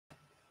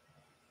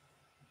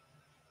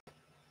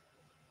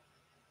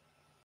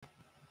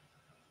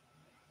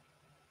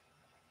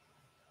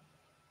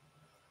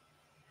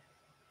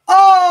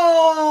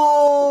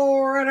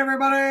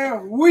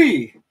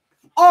We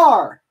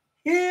are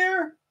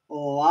here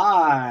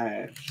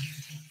live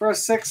for a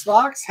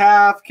 6-box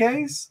half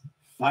case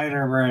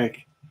fighter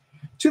break.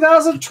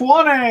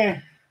 2020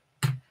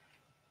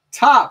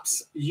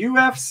 Topps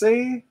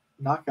UFC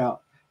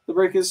Knockout. The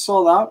break is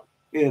sold out.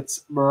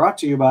 It's brought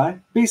to you by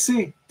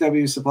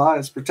BCW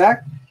Supplies.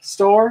 Protect,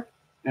 store,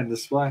 and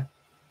display.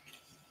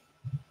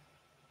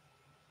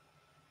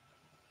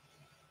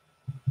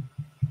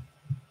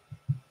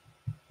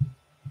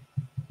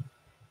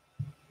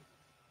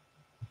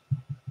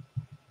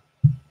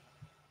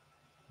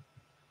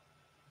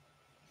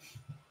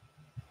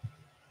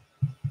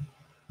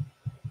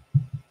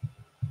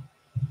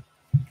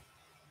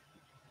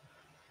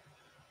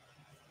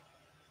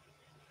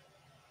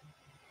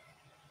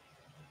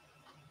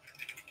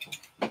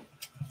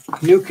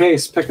 New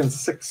case, picking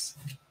 6.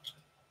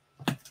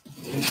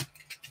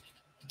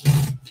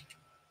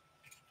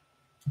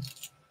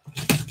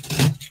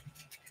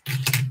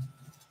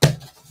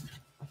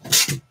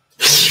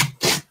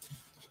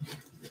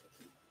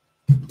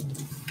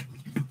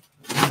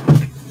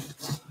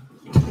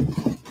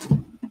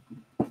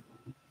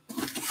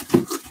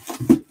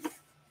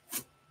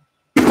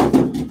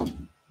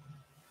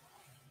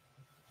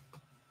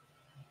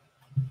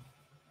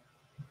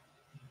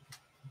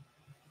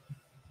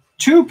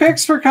 Two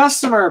picks for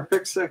customer.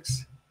 Pick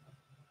 6.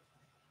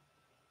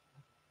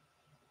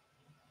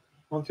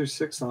 1 through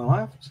 6 on the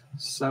left.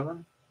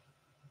 7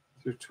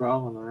 through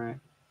 12 on the right.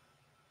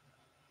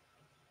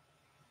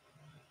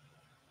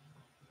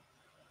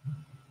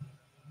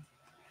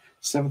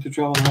 Seven through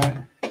 12 on the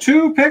right.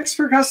 Two picks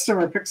for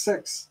customer. Pick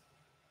 6.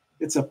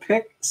 It's a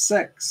pick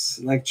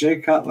 6, like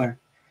Jay Cutler.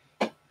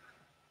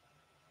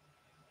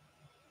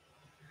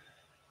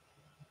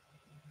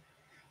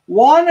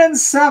 One and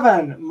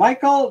 7,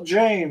 Michael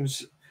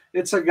James.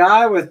 It's a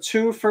guy with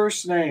 2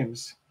 first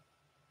names.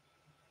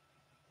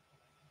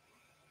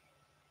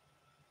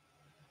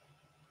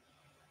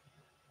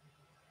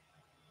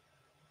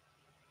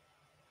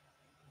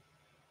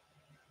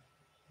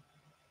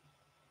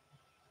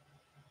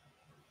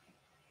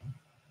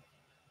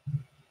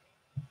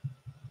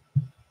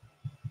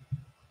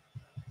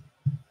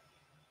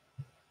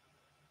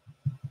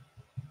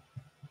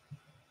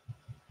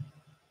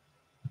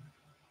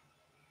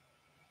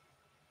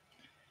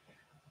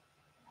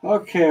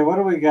 Okay, what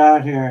do we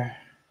got here?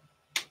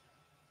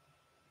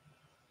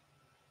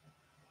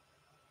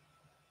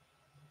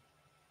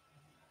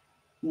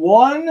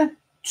 One,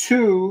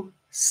 2,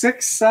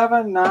 6,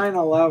 7, 9,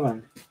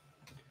 11.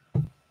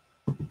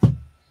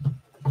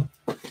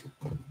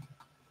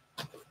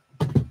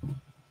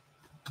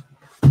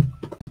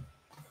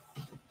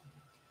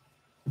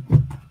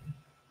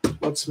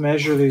 Let's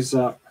measure these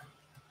up.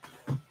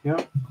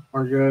 Yep,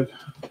 we're good.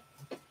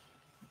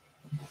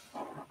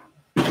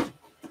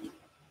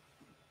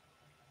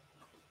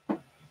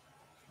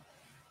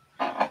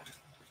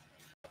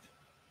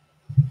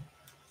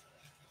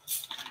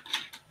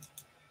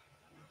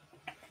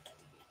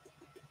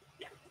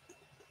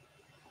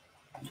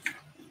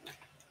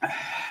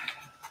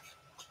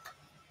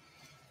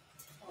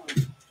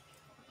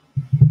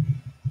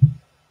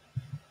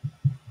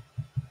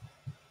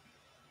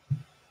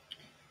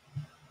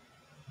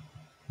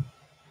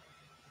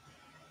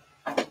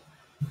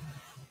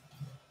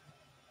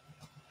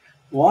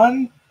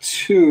 One,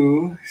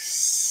 2,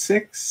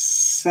 6,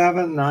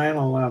 7, 9,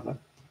 11.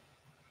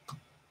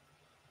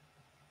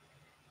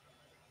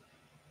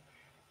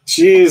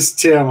 Jeez,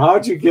 Tim,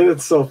 how'd you get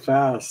it so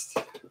fast?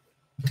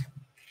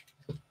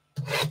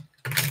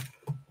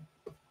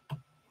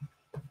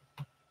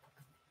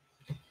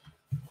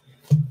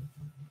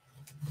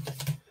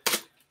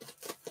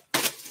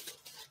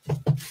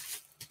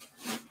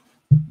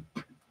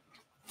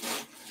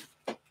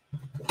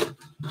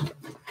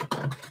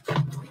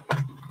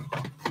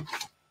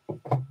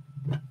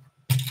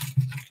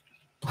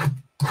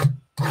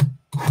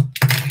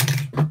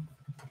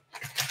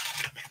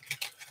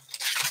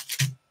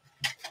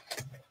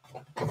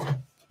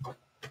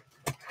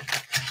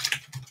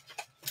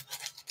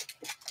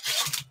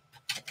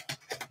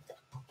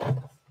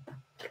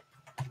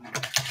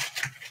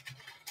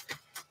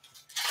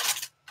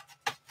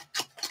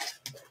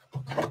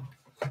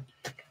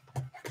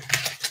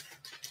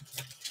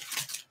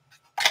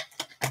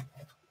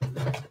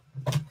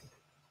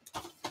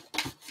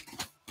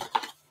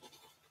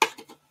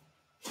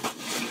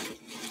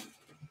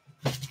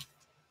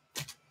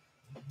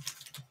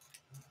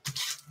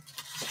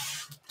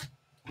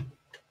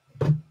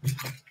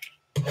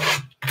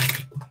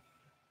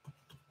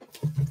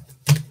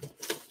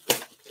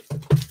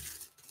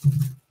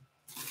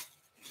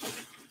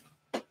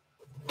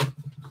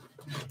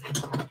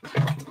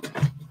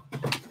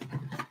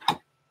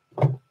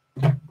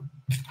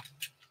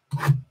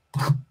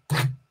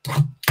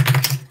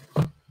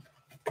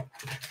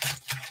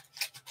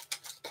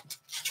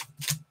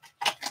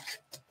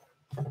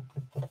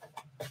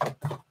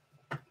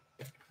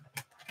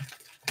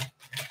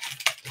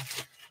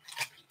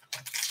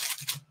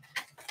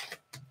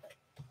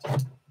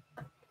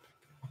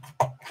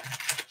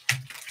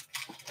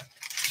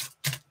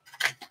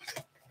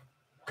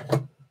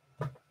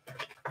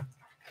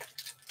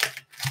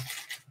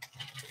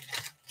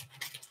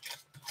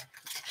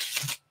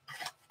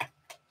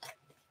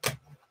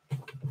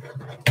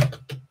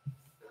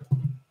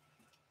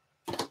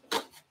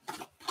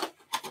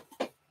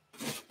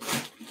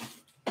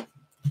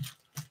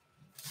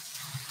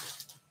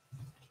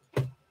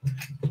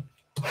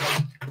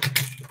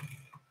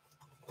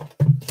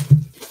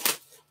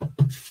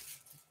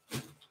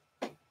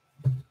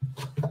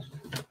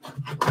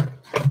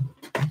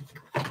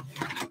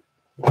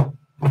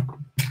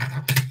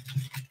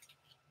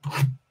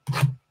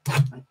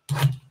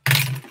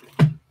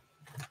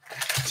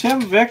 Tim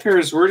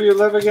Vickers, where do you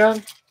live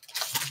again?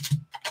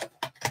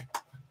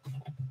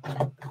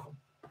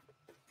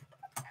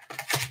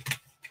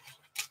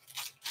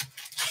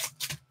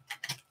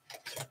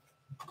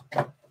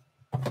 I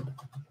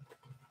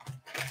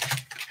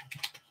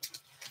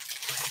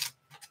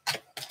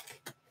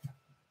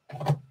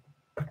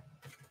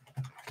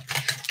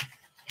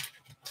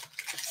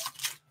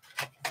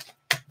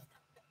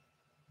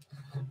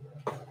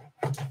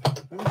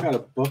haven't got a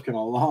book in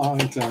a long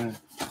time.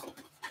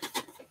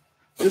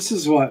 This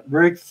is what,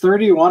 break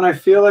 31? I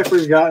feel like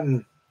we've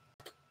gotten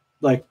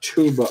like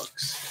 2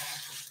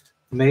 books,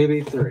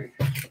 maybe 3.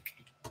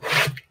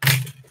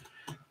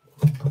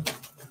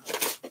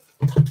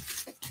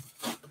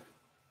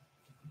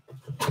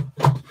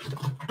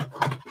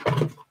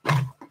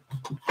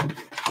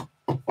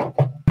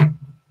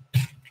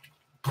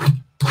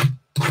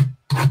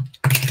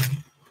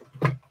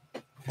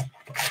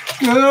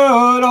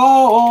 Good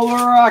old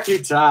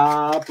Rocky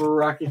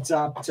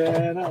Top,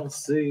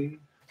 Tennessee.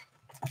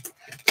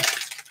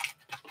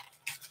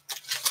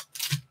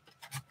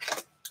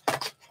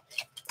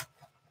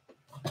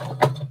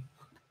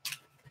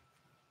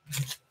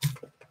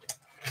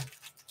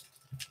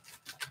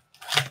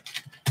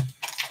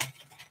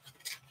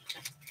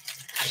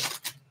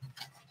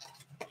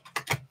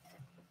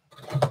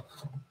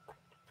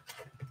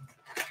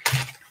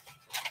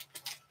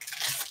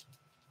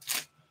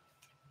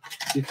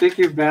 You think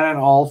you've been in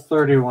all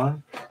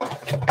 31?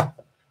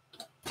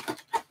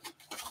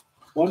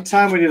 One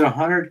time we did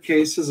 100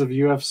 cases of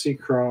UFC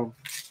Chrome.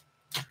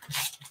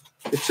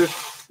 It took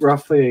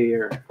roughly a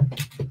year.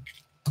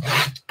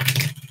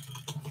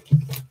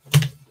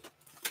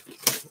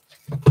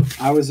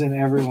 I was in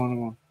every one of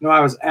them. No,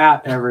 I was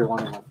at every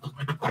one of them.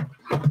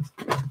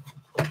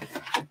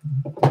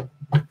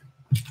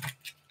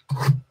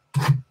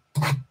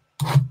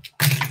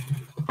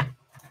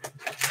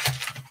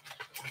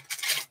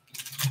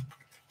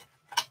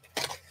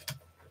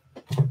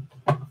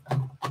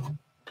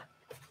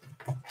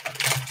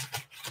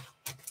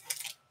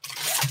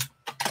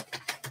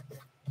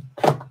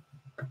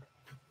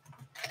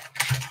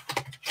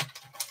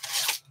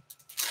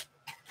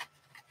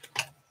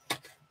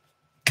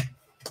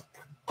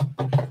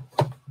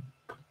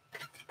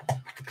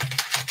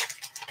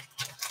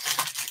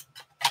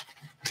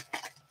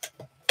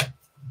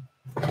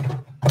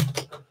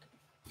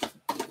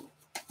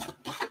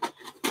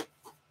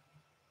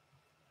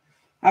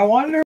 I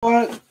wonder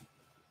what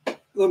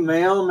the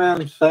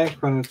mailmen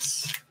think when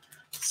it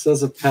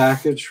says a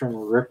package from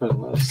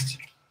Ripon List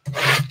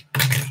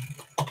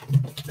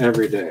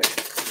every day.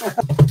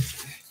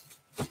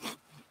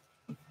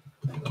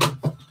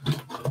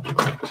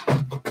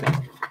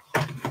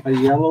 A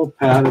yellow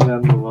padded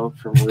envelope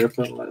from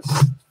Ripon List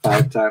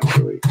 5 times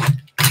a week.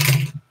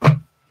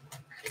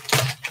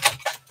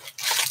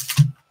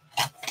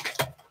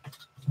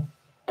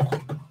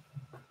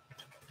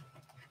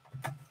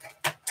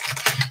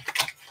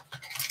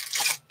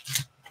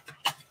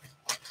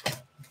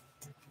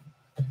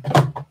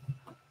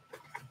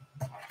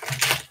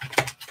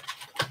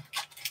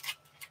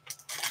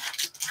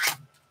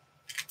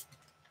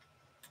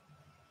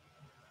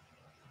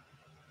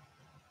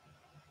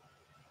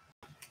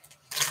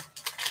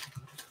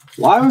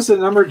 Why was it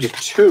numbered to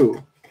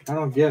 2? I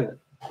don't get it.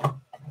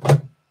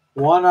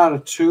 1 out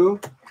of 2?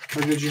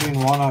 Or did you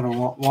mean 1 out of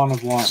 1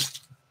 of 1?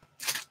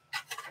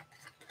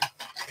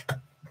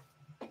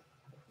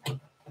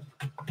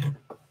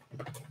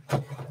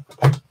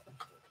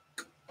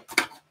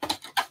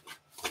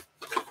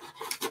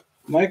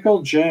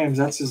 Michael James,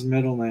 that's his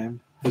middle name,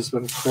 has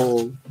been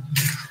cold.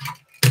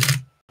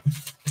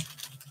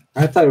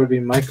 I thought it would be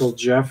Michael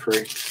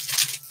Jeffrey.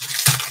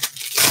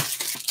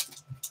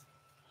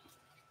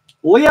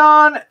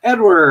 Leon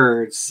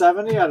Edwards,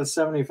 70 out of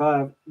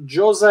 75.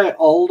 Jose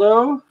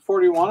Aldo,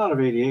 41 out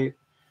of 88.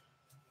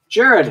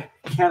 Jared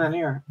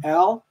Cannonier,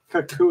 Al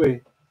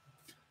Kakui.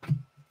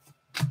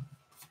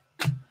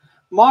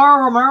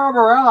 Mar Romero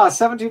Barella,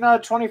 17 out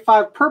of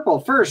 25.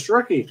 Purple, first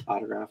rookie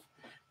autograph.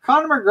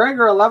 Conor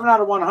McGregor, 11 out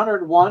of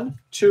 100.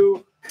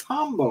 1-2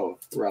 combo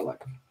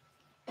relic.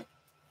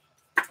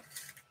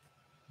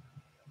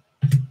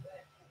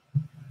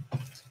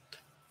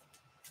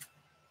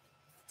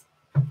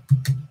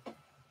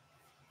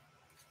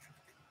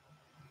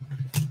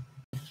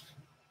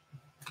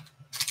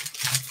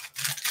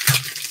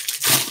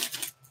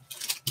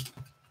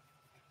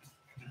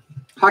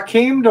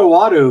 Hakeem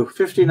Dawadu,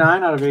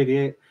 59 out of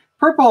 88.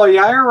 Purple,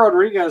 Yair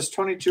Rodriguez,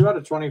 22 out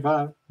of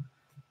 25.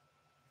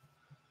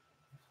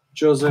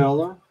 Jose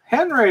Aldo.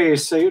 Henry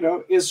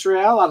Cejudo,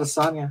 Israel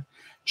Adesanya.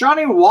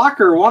 Johnny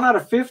Walker, 1 out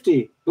of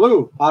 50.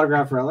 Blue,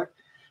 autograph relic.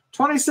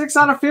 26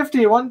 out of 50.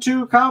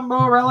 1-2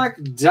 combo relic.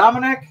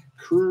 Dominic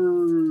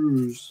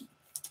Cruz.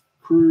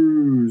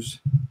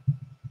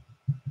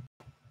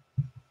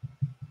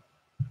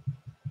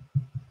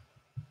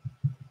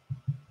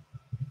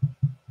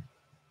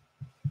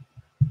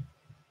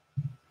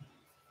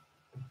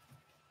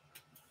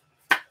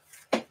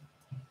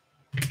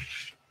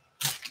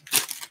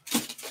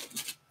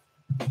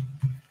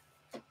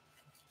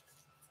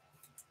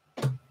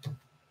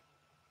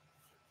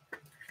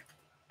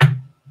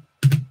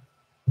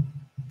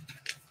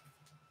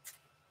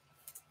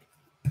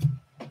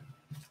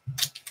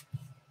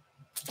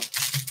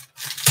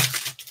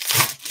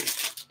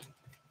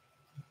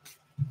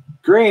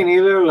 Green,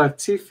 Ilir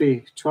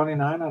Latifi,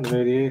 29 out of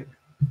 88.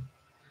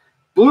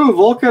 Blue,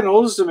 Volkan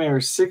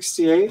Ozdemir,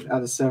 68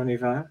 out of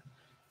 75.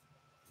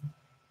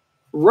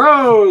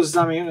 Rose,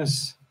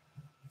 Namajunas.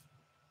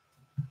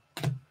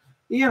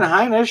 Ian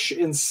Heinisch,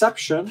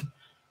 Inception,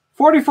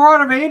 44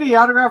 out of 80.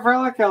 Autograph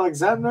relic,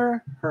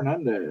 Alexander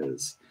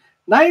Hernandez.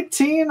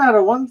 19 out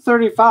of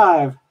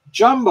 135.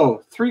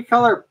 Jumbo,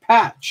 3-color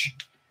patch.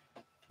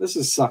 This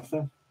is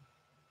something.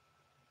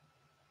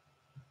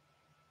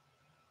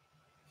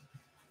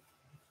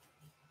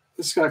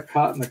 This got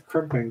caught in the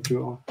crimping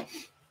tool.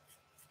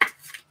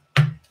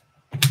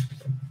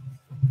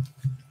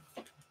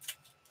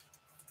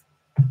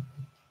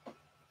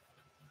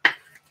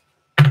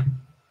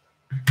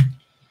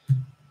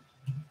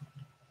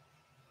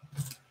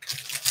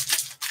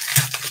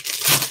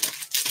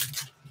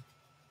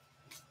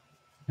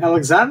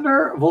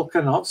 Alexander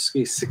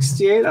Volkanovski,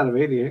 68 out of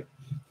 88.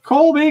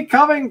 Colby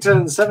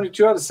Covington,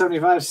 72 out of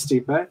 75.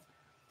 Stipe.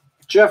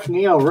 Jeff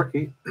Neal,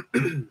 rookie.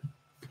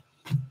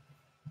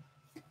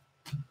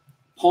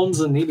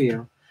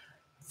 Ponzinibbio,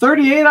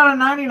 38 out of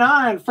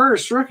 99.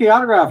 First rookie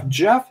autograph,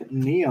 Jeff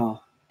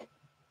Neal.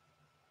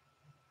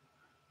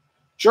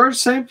 George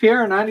St.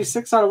 Pierre,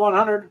 96 out of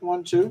 100.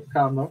 1-2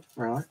 combo.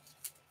 Really?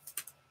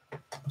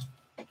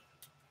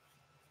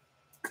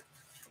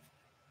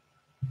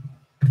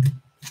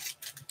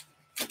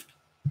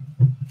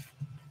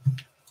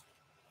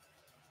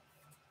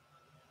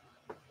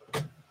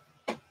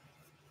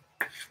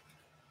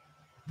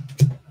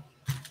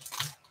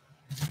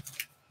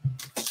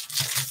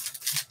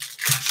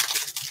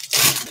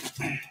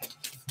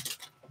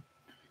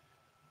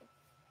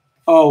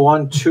 Oh,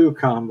 1-2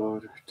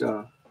 combo.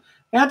 Duh.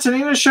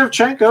 Antonina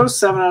Shevchenko,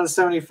 7 out of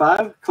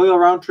 75. Khalil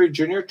Roundtree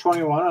Jr.,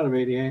 21 out of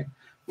 88.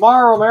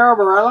 Mar Romero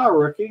Barella,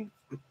 rookie.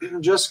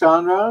 Jessica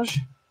Andrade.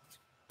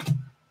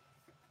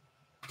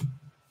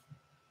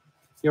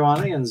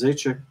 Ioane and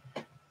Zacic.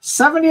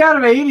 70 out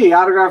of 80.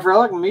 Autograph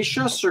relic,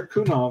 Misha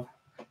Serkunov.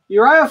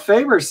 Uriah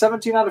Faber,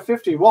 17 out of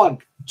 50.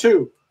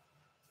 1-2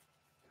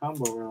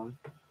 combo relic.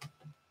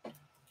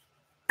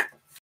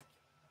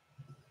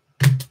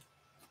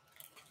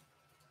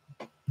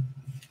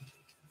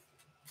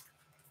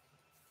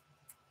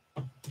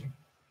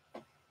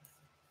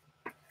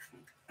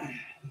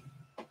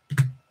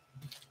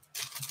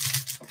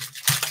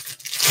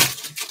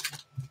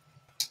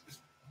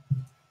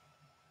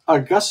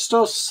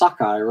 Augusto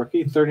Sakai,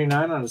 rookie,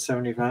 39 out of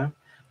 75.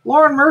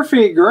 Lauren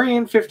Murphy,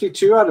 green,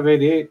 52 out of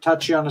 88.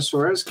 Tatiana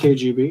Suarez,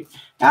 KGB.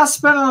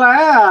 Aspen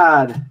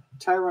Ladd,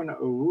 Tyron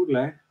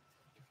Owule.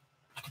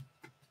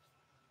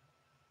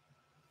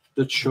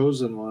 The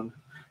chosen one.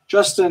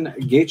 Justin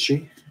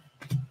Gaethje.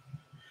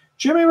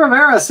 Jimmy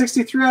Rivera,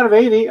 63 out of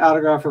 80.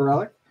 Autograph or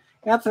relic.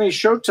 Anthony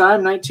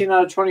Showtime, 19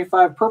 out of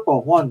 25.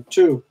 Purple,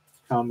 1-2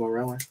 combo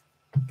relic.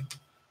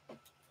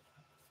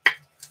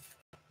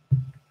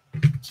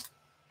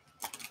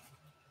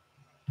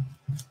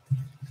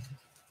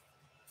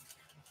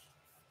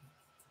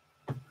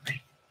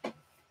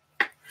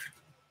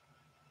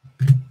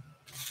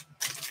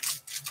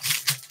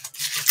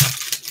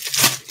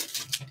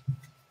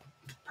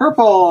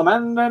 Purple,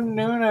 Amanda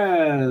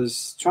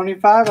Nunes,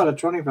 25 out of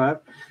 25.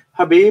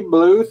 Habib,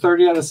 blue,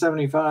 30 out of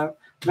 75.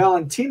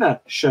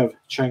 Valentina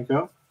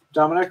Shevchenko,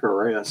 Dominic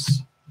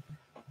Reyes.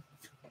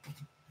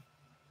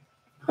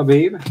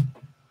 Habib,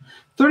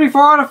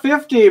 34 out of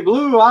 50.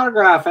 Blue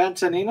autograph,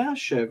 Antonina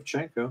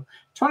Shevchenko.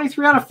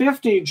 23 out of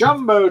 50.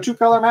 Jumbo,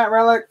 2-color matte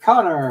relic,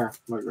 Conor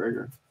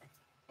McGregor.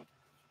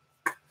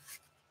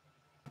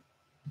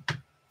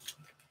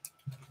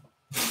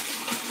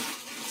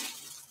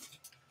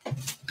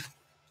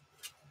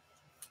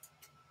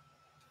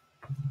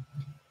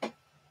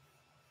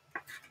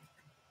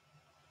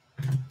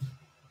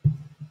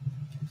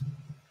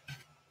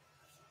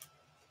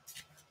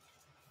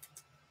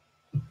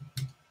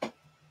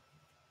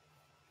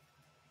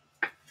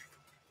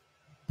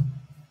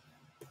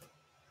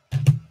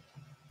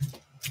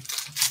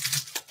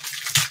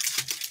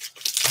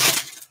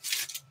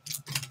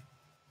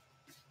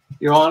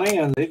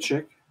 Ioane and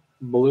Zacic,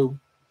 blue,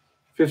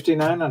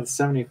 59 out of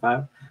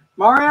 75.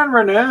 Marianne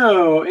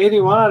Renault,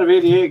 81 out of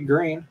 88,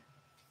 green.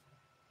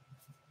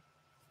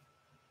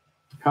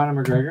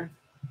 Conor McGregor.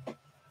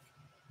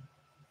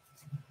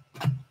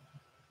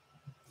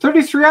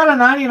 33 out of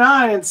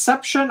 99,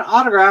 Inception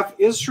autograph,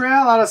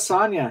 Israel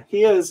Adesanya.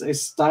 He is a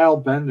style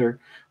bender.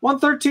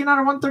 113 out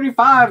of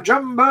 135,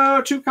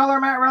 Jumbo,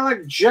 2-color matte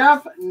relic,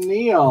 Jeff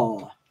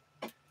Neal.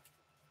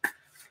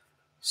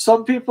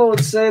 Some people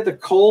would say the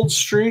cold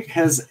streak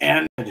has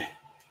ended.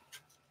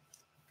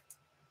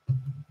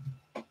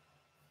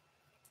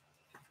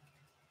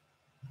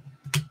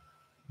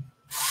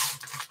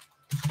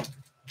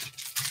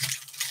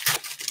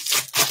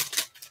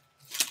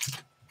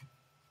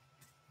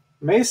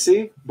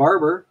 Macy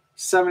Barber,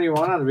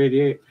 71 out of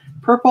 88.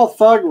 Purple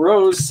Thug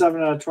Rose,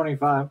 7 out of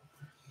 25.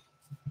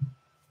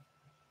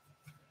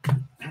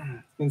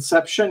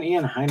 Inception,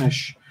 Ian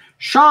Heinisch.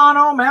 Sean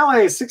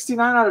O'Malley,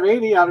 69 out of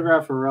 80.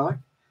 Autograph for relic.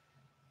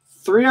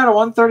 3 out of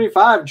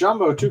 135.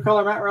 Jumbo,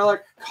 2-color matte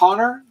relic.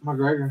 Conor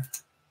McGregor.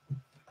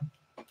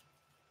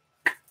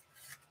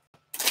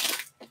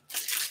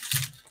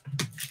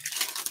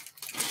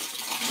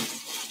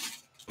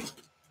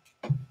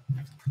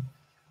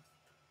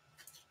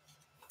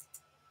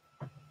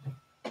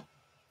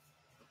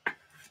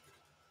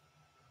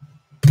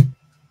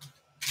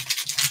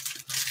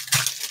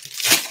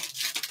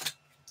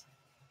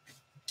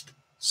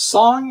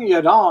 Song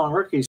Yadong,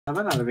 rookie,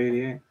 7 out of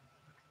 88.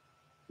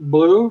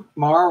 Blue,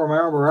 Mar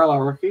Romero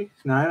Barella, rookie,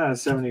 9 out of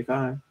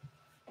 75.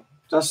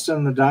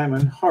 Dustin the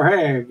Diamond,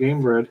 Jorge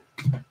Gamebred.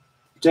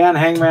 Dan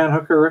Hangman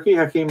Hooker, rookie,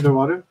 Hakeem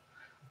Dawadu.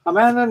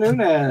 Amanda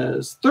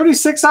Nunes,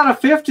 36 out of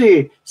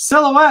 50.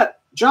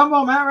 Silhouette,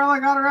 Jumbo, Matt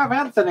Relic, autograph,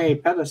 Anthony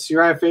Pettis,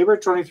 Uriah Faber,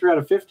 23 out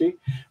of 50.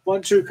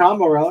 1-2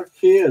 combo relic.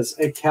 He is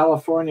a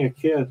California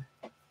kid.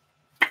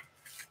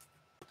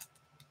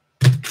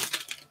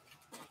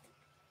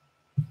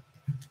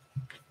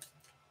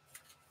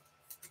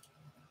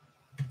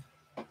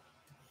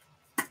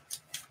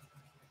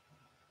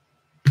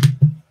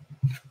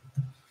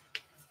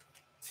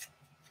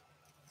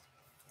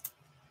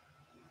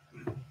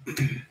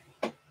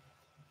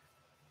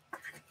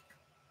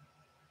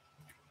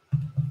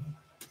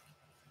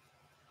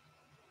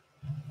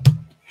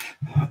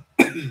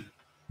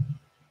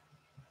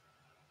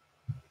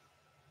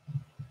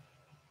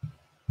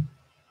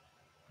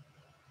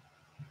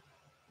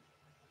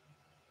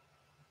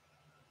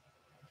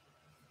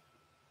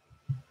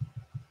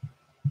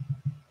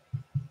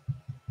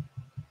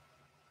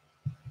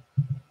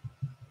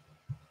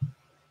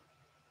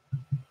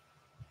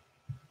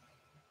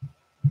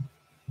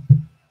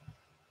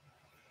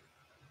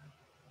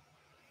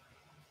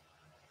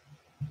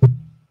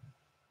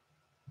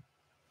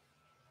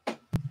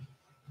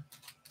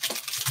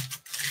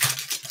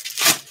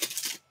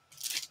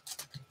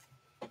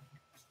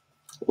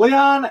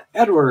 Leon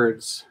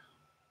Edwards.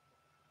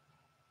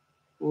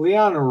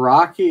 Leon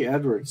Rocky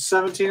Edwards,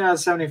 17 out of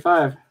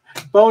 75.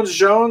 Bones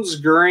Jones,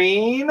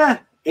 green,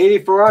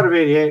 84 out of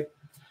 88.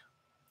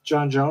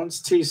 John Jones,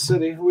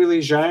 T-City. Wheelie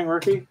Zhang,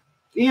 rookie.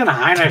 Ian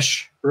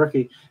Heinisch,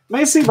 rookie.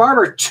 Macy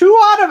Barber, 2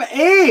 out of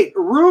 8.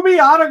 Ruby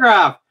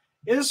autograph.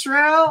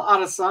 Israel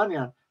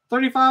Adesanya,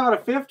 35 out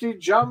of 50.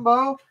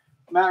 Jumbo,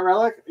 Matt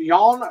Relic.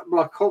 Jan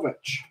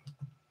Blachowicz.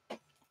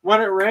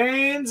 When it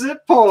rains,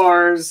 it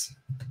pours.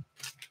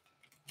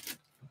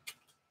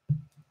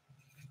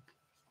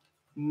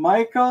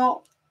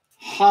 Michael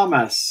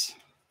Hamas.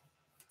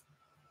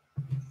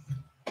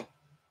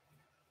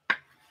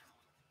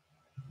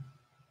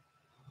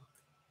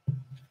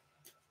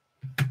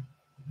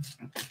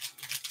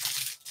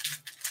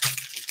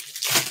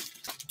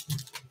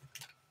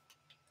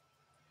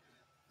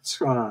 What's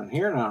going on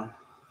here now?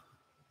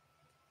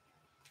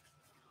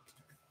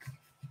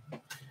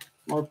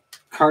 More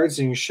cards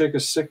than you can shake a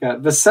stick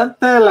at.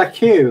 Vicente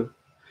Laque,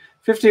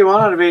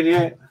 51 out of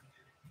 88.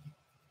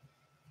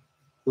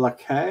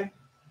 Laque.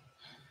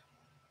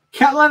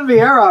 Ketlin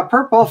Vieira,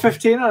 purple,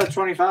 15 out of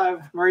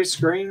 25. Maurice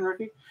Green,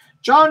 rookie.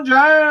 John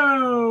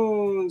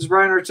Jones.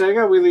 Brian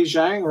Ortega, Wheelie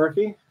Zhang,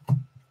 rookie.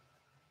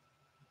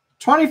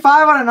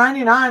 25 out of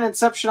 99.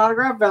 Inception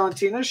autograph,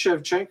 Valentina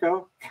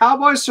Shevchenko.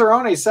 Cowboy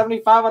Cerrone,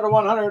 75 out of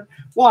 100.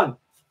 1,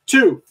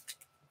 2.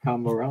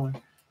 Combo relic.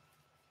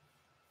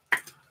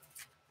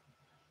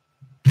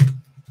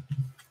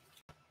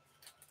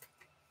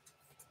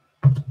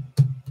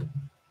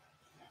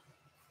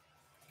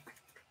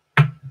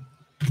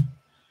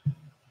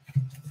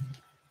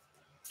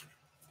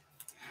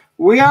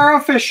 We are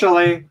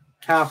officially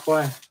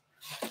halfway.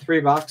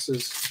 3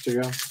 boxes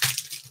to go.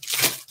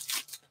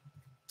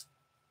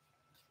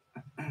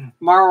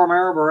 Mauro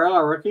Romero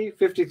Barella, rookie,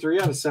 53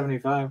 out of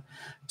 75.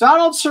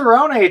 Donald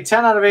Cerrone,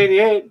 10 out of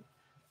 88.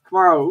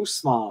 Kamaru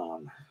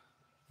Usman.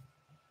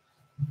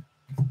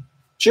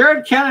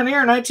 Jared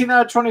Cannonier, 19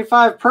 out of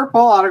 25.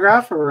 Purple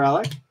autograph for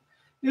relic.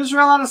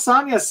 Israel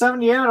Adesanya,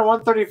 78 out of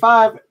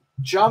 135.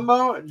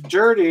 Jumbo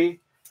Dirty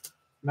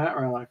Matt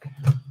Relic.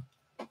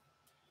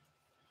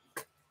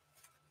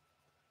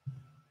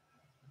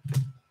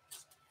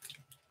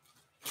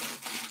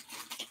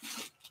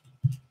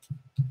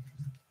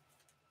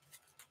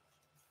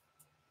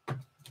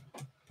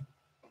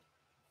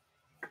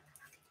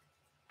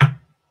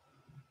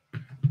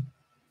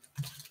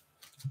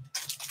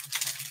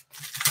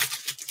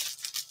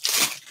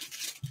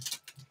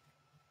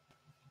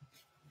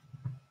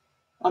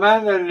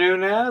 Amanda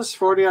Nunes,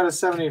 40 out of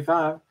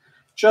 75.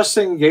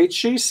 Justin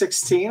Gaethje,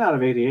 16 out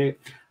of 88.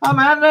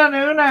 Amanda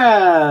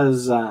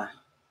Nunes.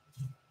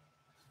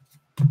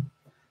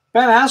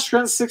 Ben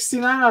Askren,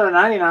 69 out of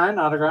 99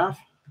 autograph.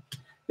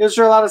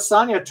 Israel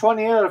Adesanya,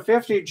 28 out of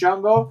 50.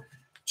 Jumbo,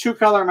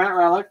 2-color Matt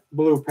Relic,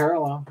 blue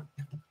parallel.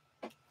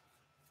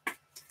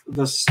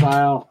 The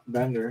Style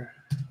Bender.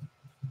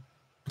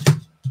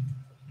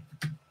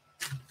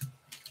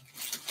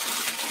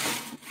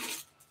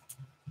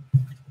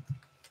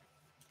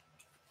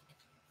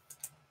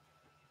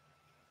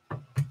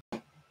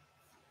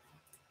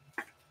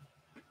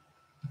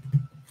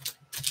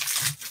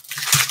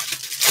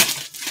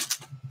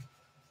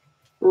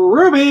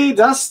 Ruby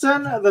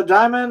Dustin the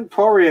Diamond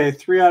Poirier,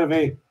 3 out of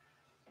 8.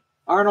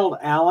 Arnold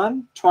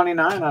Allen,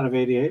 29 out of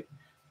 88.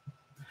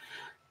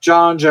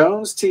 John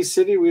Jones,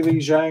 T-City, Wheelie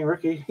Zhang,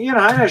 rookie. Ian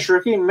Heinisch,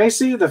 rookie.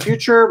 Macy, the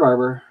Future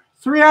Barber.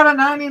 3 out of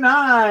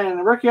 99.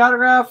 Rookie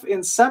autograph,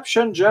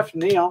 Inception, Jeff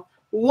Neal.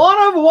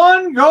 1 of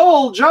 1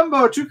 gold,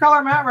 Jumbo,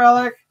 2-color Matt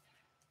Relic.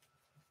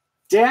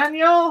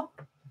 Daniel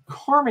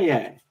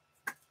Cormier.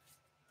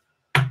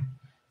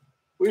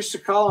 We used to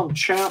call him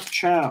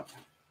Champ.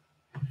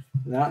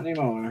 Not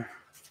anymore.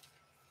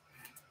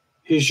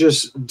 He's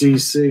just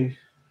DC.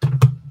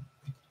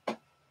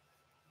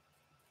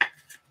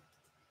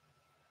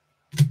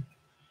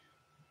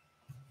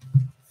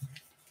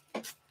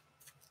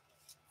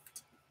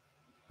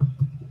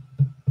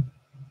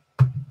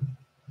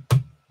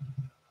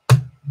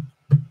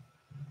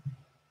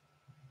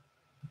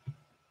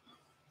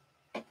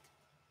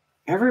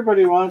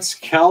 Everybody wants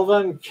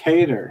Calvin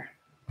Cater.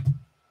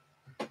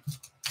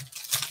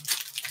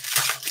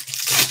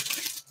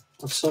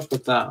 What's up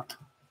with that?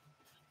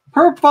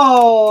 Purple,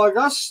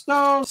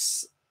 Augusto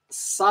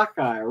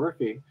Sakai,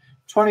 rookie.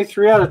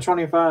 23 out of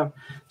 25.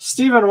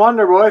 Stephen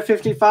Wonderboy,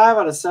 55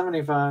 out of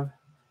 75.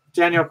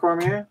 Daniel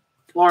Cormier,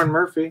 Lauren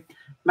Murphy.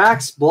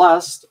 Max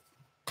Blessed,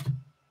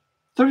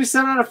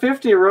 37 out of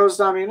 50. Rose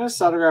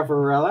Dominus, autograph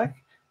or relic.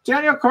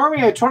 Daniel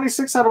Cormier,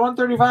 26 out of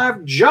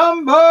 135.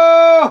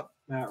 Jumbo!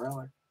 Matt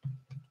Relic.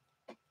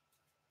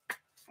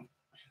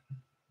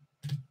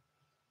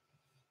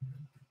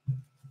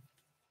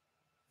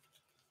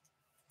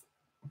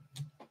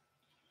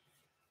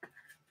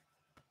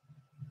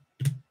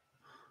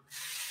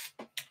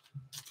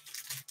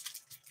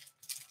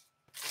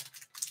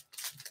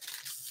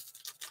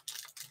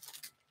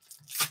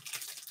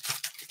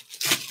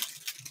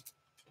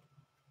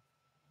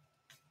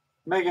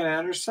 Megan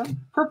Anderson,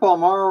 purple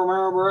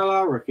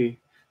Marbarella rookie,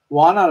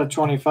 1 out of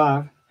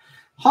 25.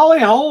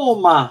 Holly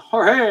Holm,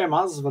 Jorge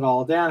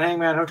Masvidal, Dan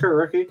Hangman Hooker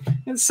rookie.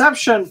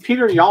 Inception,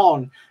 Peter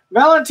Yan.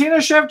 Valentina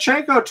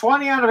Shevchenko,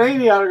 20 out of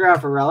 80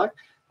 autograph or relic.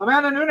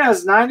 Amanda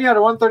Nunes, 90 out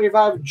of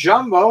 135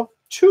 jumbo,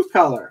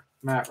 2-color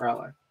Matt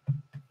Relic.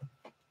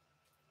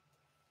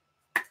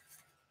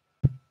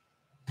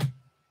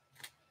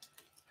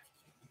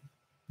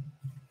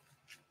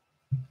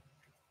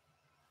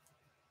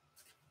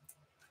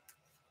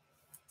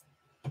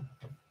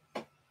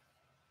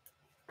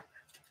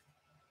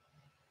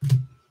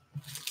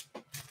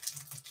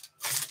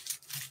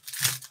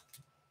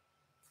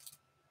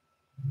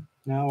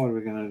 Now what are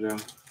we going to do?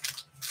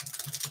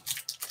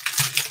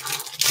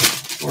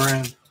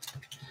 We're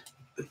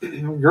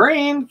in.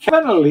 Green,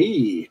 Kevin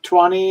Lee,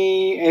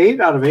 28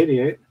 out of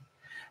 88.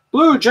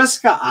 Blue,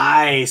 Jessica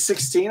I,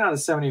 16 out of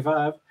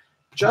 75.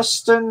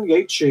 Justin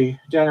Gaethje,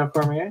 Daniel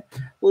Cormier.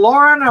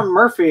 Lauren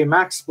Murphy,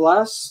 Max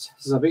Blessed,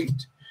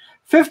 Zabit.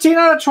 15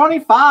 out of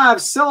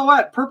 25.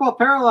 Silhouette, purple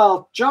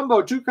parallel,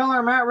 jumbo,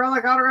 2-color Matt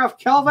Relic autograph,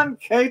 Kelvin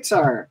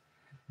Cater.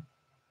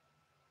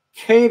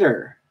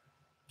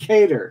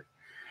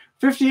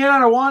 58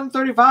 out of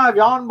 135,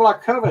 Jan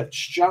Blachowicz,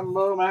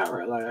 jumbo Matt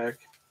Relic.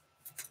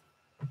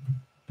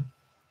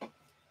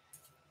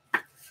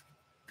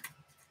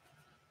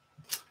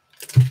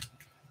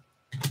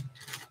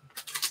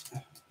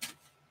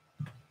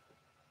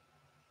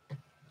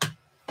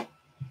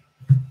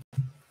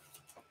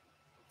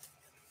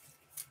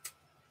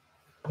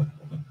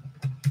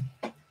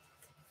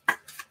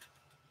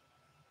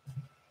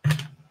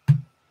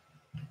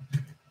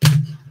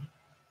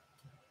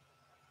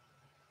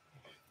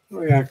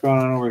 What we got going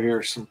on over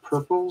here? Some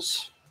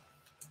purples.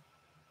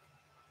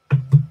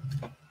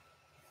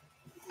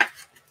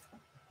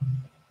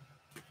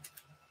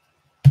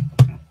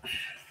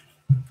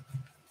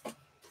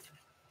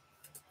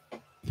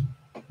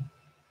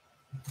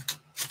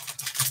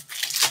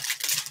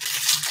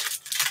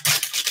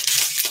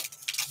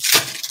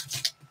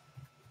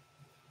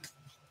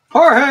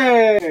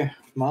 Jorge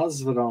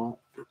Masvidal.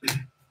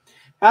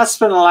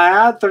 Aspen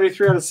Ladd,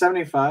 33 out of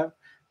 75.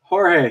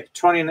 Jorge,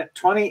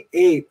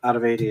 28 out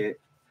of 88.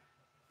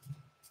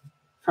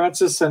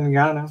 Francis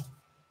Ngannou.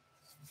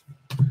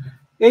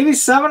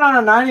 87 out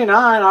of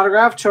 99.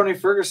 Autograph, Tony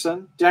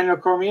Ferguson. Daniel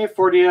Cormier,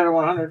 48 out of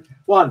 100.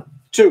 1,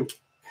 2,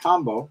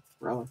 combo.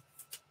 Relic.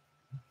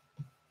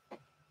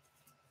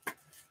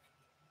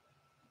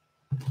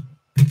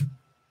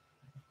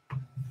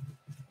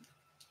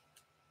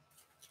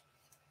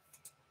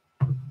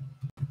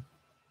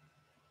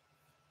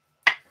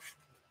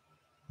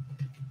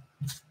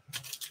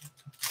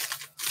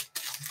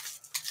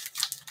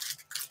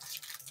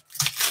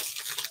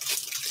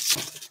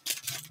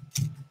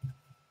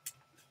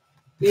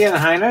 Ian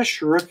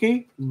Heinisch,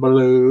 rookie,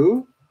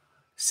 blue,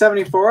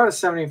 74 out of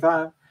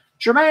 75.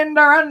 Jermaine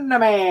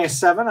Durandame,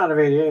 7 out of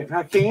 88.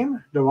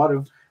 Hakeem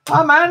Dawadu.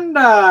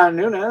 Amanda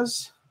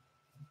Nunes.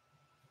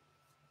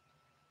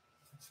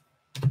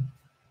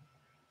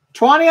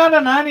 20 out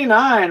of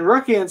 99.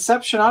 Rookie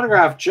Inception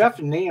autograph, Jeff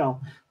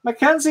Neal.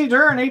 Mackenzie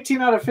Dern,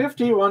 18 out of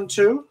 50.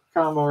 1-2,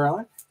 combo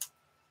relic.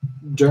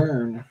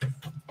 Dern.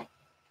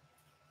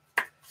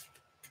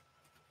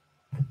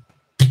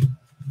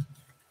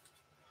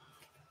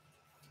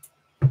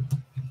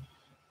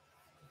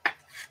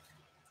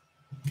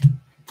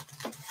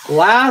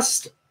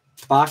 Last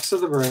box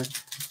of the break.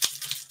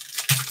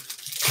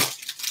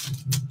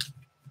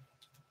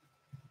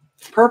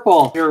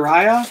 Purple,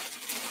 Uriah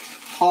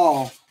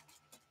Hall.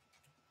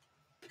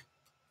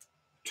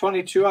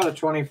 22 out of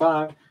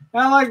 25.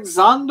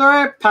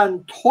 Alexandre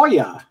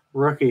Pantoja,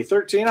 rookie.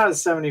 13 out of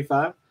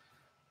 75.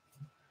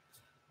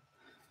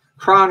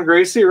 Kron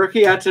Gracie,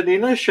 rookie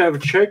Antonina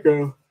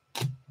Shevchenko.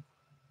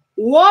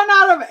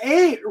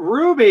 1/8,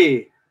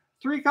 Ruby.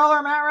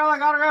 3-color Matt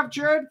Relic autograph,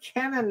 Jared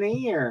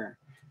Cannonier.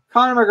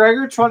 Conor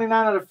McGregor,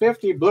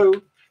 29/50,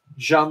 blue.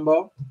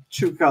 Jumbo,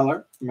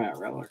 2-color Matt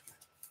Relic.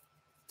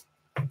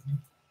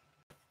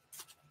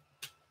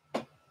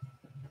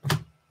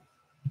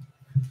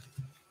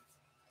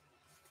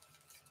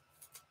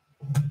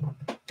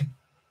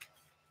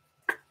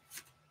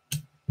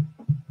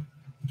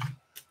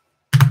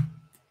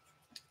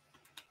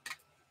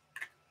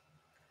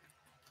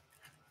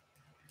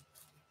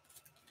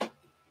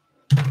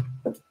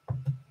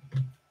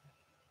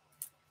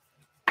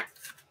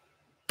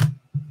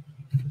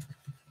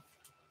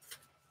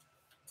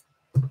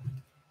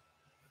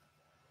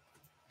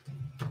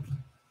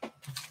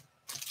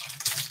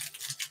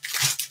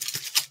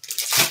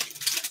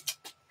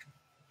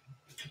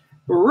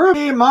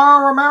 Ruby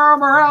Mauro Romero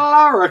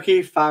Morella,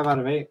 rookie,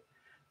 5/8.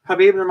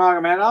 Habib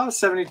Nurmagomedov,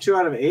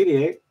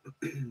 72/88.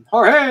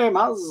 Jorge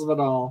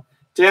Masvidal.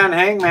 Dan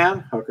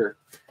Hangman, hooker.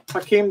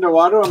 Hakeem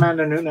Dawodu,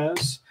 Amanda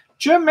Nunes.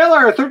 Jim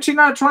Miller,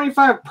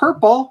 13/25,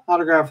 purple,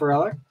 autograph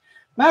relic.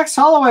 Max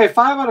Holloway,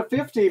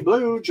 5/50,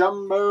 blue,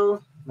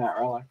 jumbo, Matt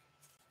Relic.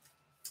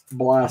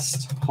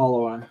 Blessed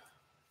Holloway.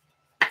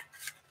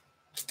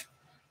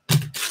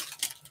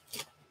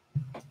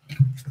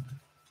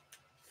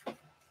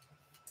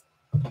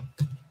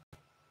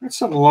 There's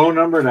some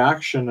low-numbered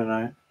action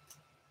tonight.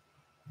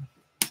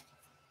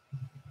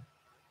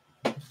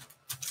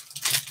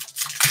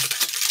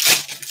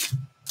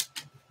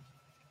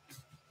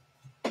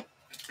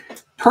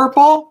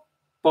 Purple,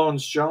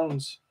 Bones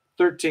Jones,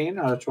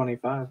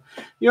 13/25.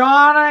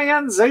 Joanna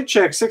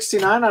Jędrzejczyk,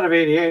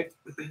 69/88.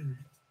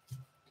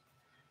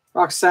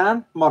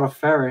 Roxanne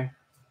Modafferi.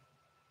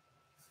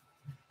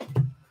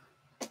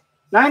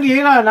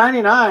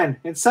 98/99.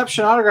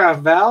 Inception autograph,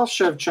 Val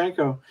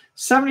Shevchenko.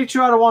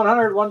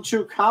 72/100,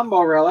 1/2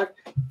 combo relic,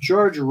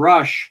 George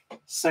Rush,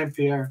 St.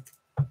 Pierre.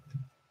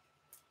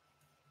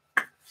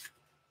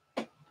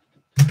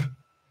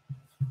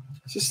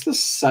 Is this the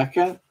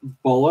second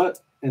bullet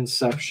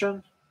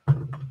Inception?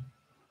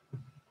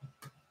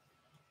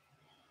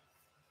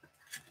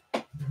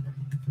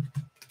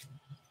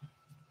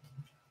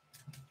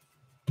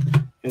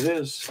 It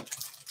is.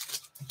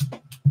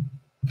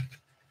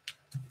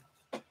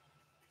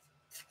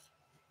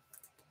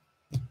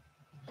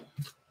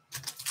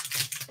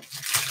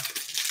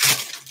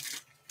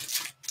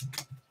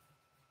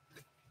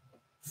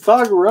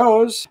 Thug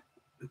Rose,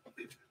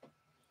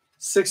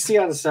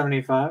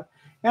 60/75.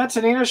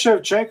 Antonina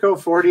Shevchenko,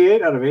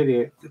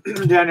 48/88.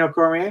 Daniel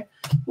Cormier.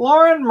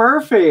 Lauren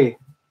Murphy.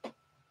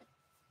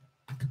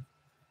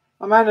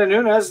 Amanda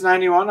Nunes,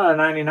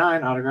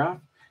 91/99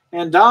 autograph.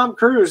 And Dom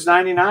Cruz,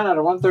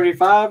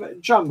 99/135,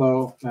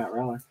 jumbo, Matt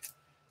Relic.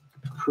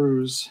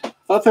 Cruz.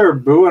 Thought they were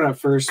booing at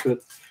first,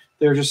 but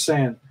they were just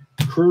saying,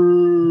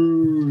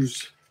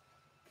 Cruz.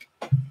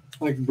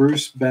 Like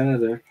Bruce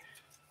Benedict.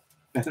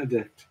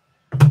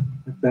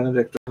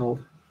 Benedict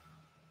Arnold.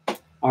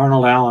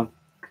 Arnold Allen.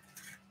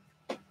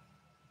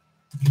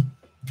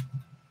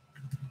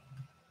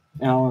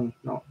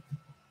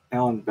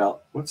 Alan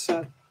Belt. What's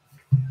that?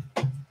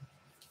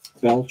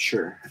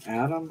 Belcher.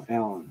 Adam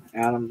Allen.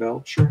 Adam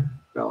Belcher.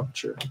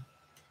 Belcher.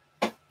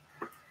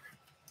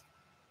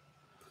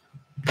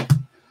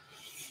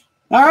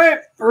 All right,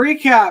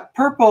 recap.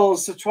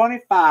 Purples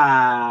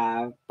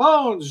 /25.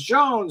 Bones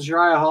Jones,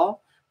 Uriah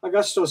Hall.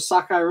 Augusto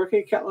Sakai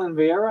rookie, Ketlin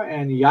Vieira,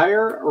 and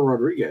Yair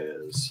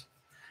Rodriguez.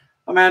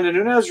 Amanda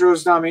Nunes,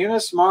 Rose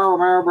Namajunas, Mauro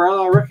Romero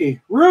Barella rookie.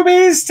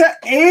 Rubies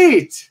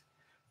 /8.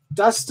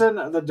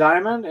 Dustin the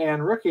Diamond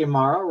and rookie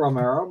Mauro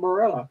Romero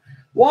Barella.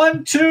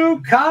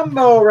 1/2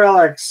 combo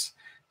relics.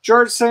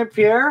 George St.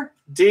 Pierre,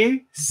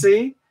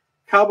 D.C.,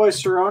 Cowboy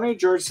Cerrone,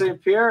 George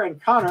St. Pierre,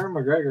 and Conor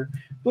McGregor.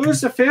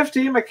 Blues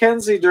 /50,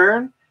 Mackenzie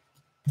Dern,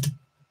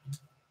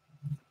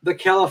 the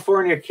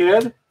California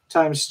Kid,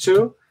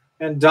 ×2.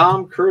 And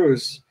Dom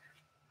Cruz.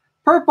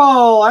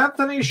 Purple,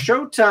 Anthony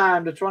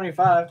Showtime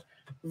 /25.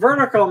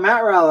 Vertical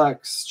Matt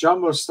Relics,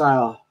 jumbo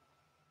style.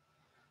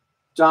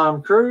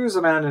 Dom Cruz,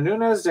 Amanda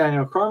Nunes,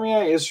 Daniel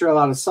Cormier, Israel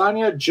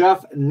Adesanya,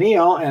 Jeff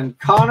Neal, and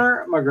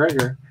Conor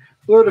McGregor.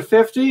 Blue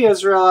 /50,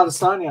 Israel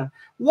Adesanya.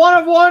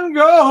 1/1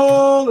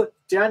 gold,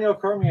 Daniel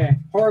Cormier.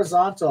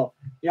 Horizontal,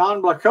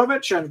 Jan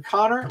Blachowicz and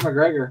Conor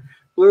McGregor.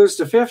 Blues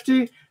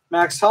 /50,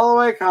 Max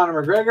Holloway,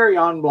 Conor McGregor,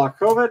 Jan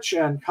Blachowicz,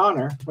 and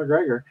Conor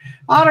McGregor.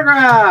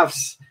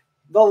 Autographs,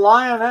 the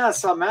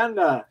Lioness,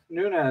 Amanda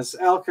Nunes,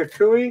 El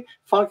Kakui,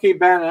 Funky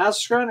Ben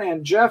Askren,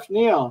 and Jeff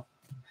Neal.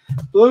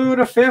 Blue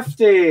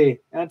 /50,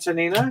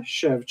 Antonina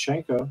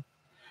Shevchenko.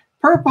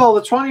 Purple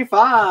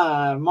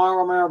 /25, Mauro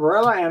Romero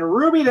Barella, and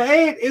Ruby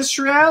 /8,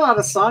 Israel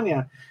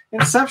Adesanya.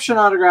 Inception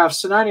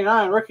autographs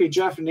 /99, rookie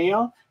Jeff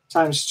Neal,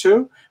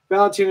 ×2.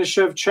 Valentina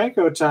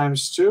Shevchenko,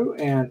 ×2,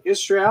 and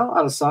Israel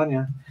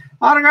Adesanya.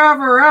 Autograph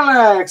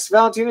relics,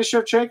 Valentina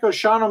Shevchenko,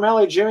 Sean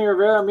O'Malley, Jimmy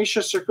Rivera, Misha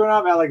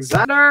Serkunov,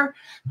 Alexander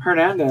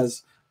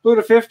Hernandez. Blue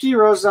 /50,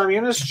 Rose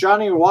Namajunas,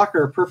 Johnny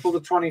Walker. Purple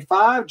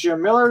 /25,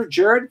 Jim Miller,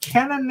 Jared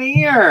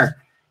Cannonier.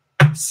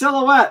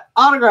 Silhouette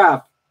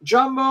autograph.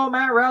 Jumbo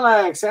Matt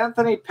Relics.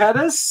 Anthony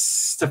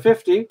Pettis to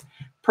 50.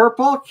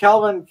 Purple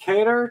Kelvin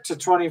Cater to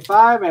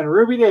 25. And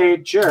Ruby to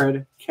 8.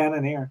 Jared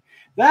Cannonier.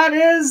 That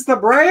is the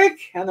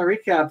break and the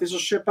recap. These will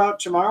ship out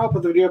tomorrow. I'll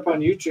put the video up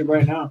on YouTube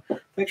right now.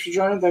 Thanks for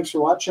joining. Thanks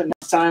for watching.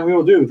 Next time we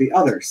will do the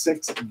other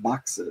 6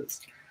 boxes.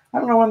 I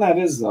don't know when that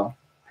is, though.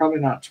 Probably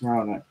not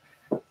tomorrow night.